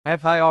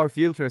FIR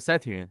filter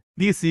setting.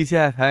 This is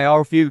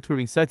FIR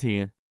filtering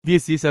setting.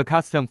 This is a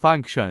custom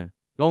function.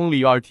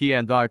 Only RT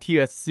and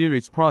RTS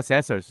series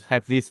processors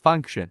have this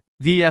function.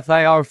 The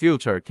FIR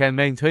filter can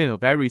maintain a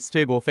very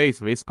stable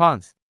phase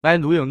response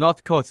and will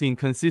not cause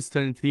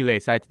inconsistent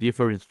delays at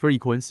different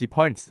frequency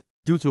points.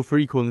 Due to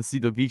frequency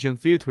division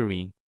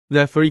filtering,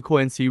 the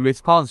frequency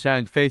response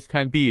and phase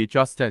can be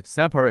adjusted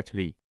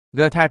separately.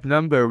 The type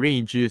number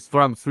range is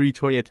from 3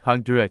 to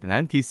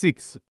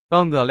 896.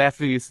 On the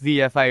left is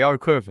the FIR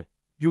curve.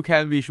 You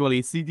can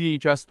visually see the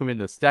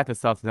adjustment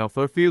status of the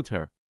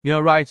filter.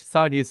 The right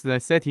side is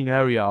the setting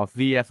area of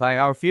the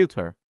FIR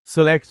filter.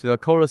 Select the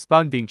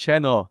corresponding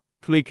channel.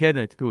 Click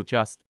Edit to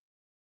adjust.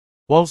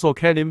 Also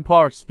can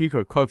import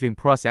speaker curving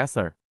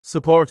processor.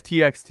 Support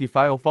TXT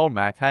file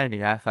format and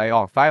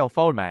FIR file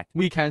format.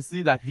 We can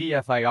see that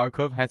the FIR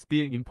curve has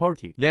been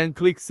imported. Then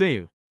click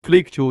Save.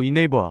 Click to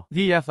enable.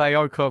 The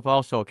FIR curve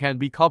also can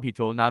be copied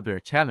to another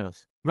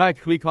channels.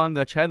 Right-click on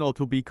the channel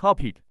to be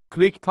copied.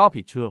 Click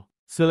Copy to.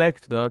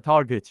 Select the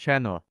target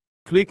channel.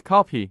 Click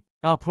Copy.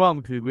 A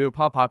prompt will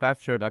pop up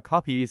after the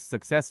copy is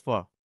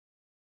successful.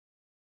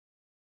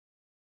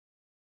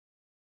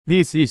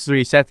 This is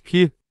reset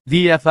key.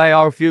 The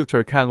FIR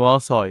filter can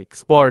also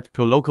export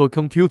to local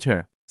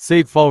computer.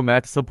 Save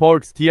format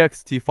supports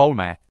TXT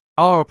format.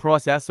 Our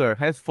processor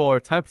has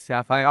 4 types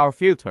FIR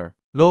filter: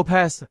 low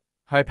pass,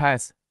 high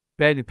pass,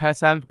 band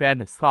pass and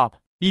band stop.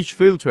 Each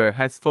filter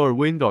has 4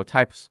 window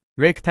types: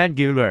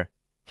 rectangular,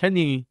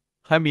 Kenny,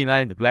 Hemi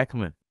and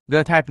Blackman.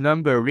 The type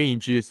number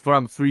range is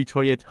from 3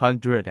 to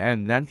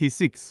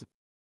 896.